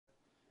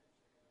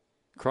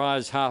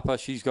Cries Harper.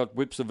 She's got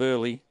whips of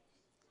early.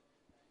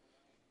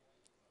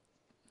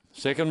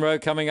 Second row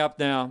coming up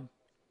now.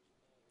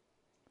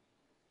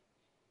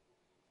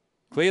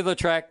 Clear the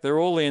track. They're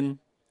all in.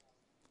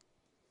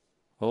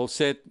 All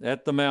set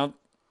at the mount.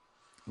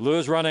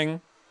 Lures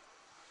running.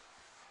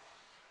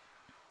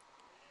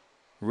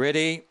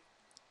 Ready.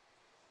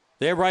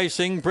 They're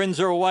racing.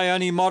 Brinzer away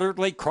only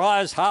moderately.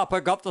 Cries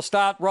Harper got the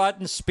start right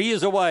and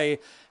spears away.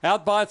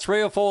 Out by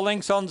 3 or 4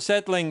 lengths on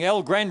settling.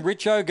 El Grand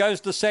Richo goes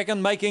to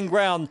second, making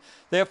ground.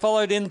 They're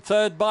followed in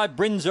third by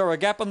Brinzer. A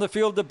gap in the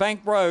field to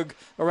Bank Rogue.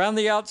 Around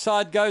the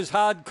outside goes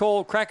Hard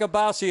Call,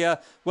 Crackerbarcia.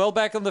 Well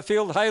back in the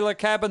field, Haler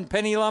Cab and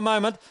Penny La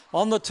Moment.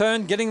 On the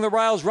turn, getting the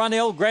rails run,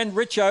 El Grand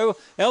Richo.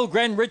 El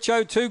Grand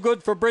Richo too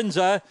good for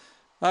Brinzer.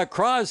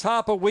 Cries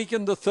Harper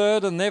weakened to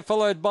third, and they're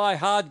followed by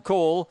Hard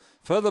Call.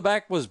 Further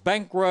back was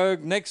Bank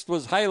Rogue. Next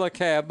was Haler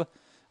Cab.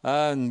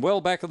 And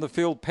well back in the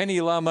field, Penny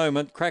La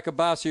Moment.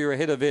 Crackerbarcia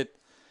ahead of it.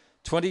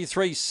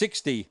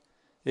 23.60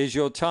 is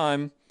your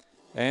time.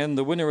 And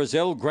the winner is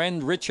El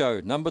Grand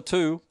Richo, number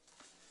 2.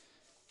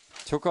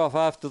 Took off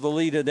after the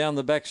leader down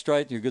the back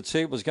straight. You could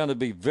see it was going to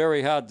be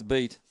very hard to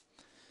beat.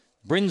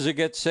 Brinzer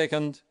gets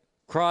second.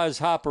 Cries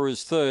Harper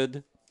is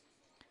third.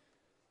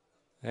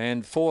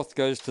 And fourth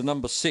goes to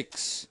number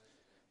 6.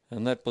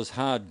 And that was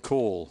Hard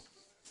Call.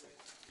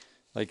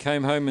 They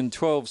came home in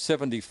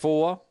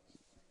 12.74.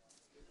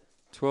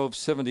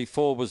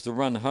 12.74 was the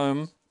run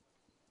home.